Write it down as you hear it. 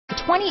The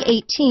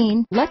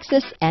 2018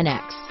 Lexus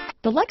NX.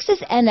 The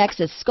Lexus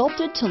NX is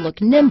sculpted to look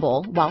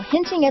nimble while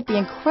hinting at the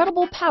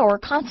incredible power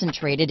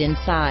concentrated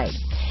inside.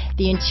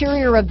 The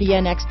interior of the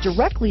NX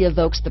directly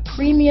evokes the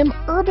premium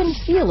urban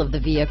feel of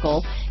the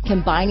vehicle,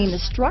 combining the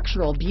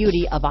structural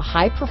beauty of a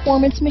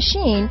high-performance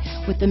machine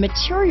with the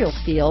material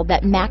feel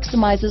that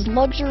maximizes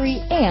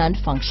luxury and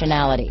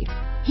functionality.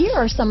 Here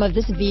are some of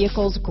this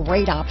vehicle's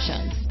great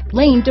options: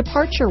 lane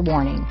departure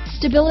warning,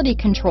 stability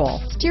control,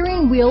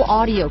 steering wheel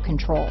audio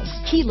controls,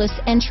 keyless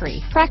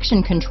entry,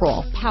 traction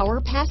control, power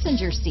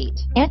passenger seat,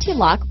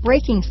 anti-lock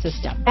braking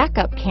system,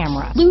 backup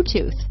camera,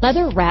 Bluetooth,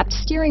 leather-wrapped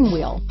steering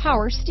wheel,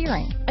 power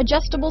steering,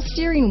 adjustable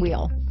steering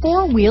wheel,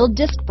 four-wheel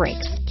disc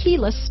brakes,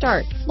 keyless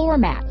start, floor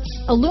mats,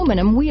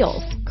 aluminum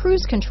wheels,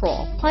 cruise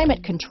control,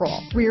 climate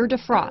control, rear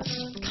defrost.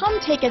 Come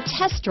take a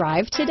test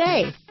drive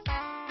today.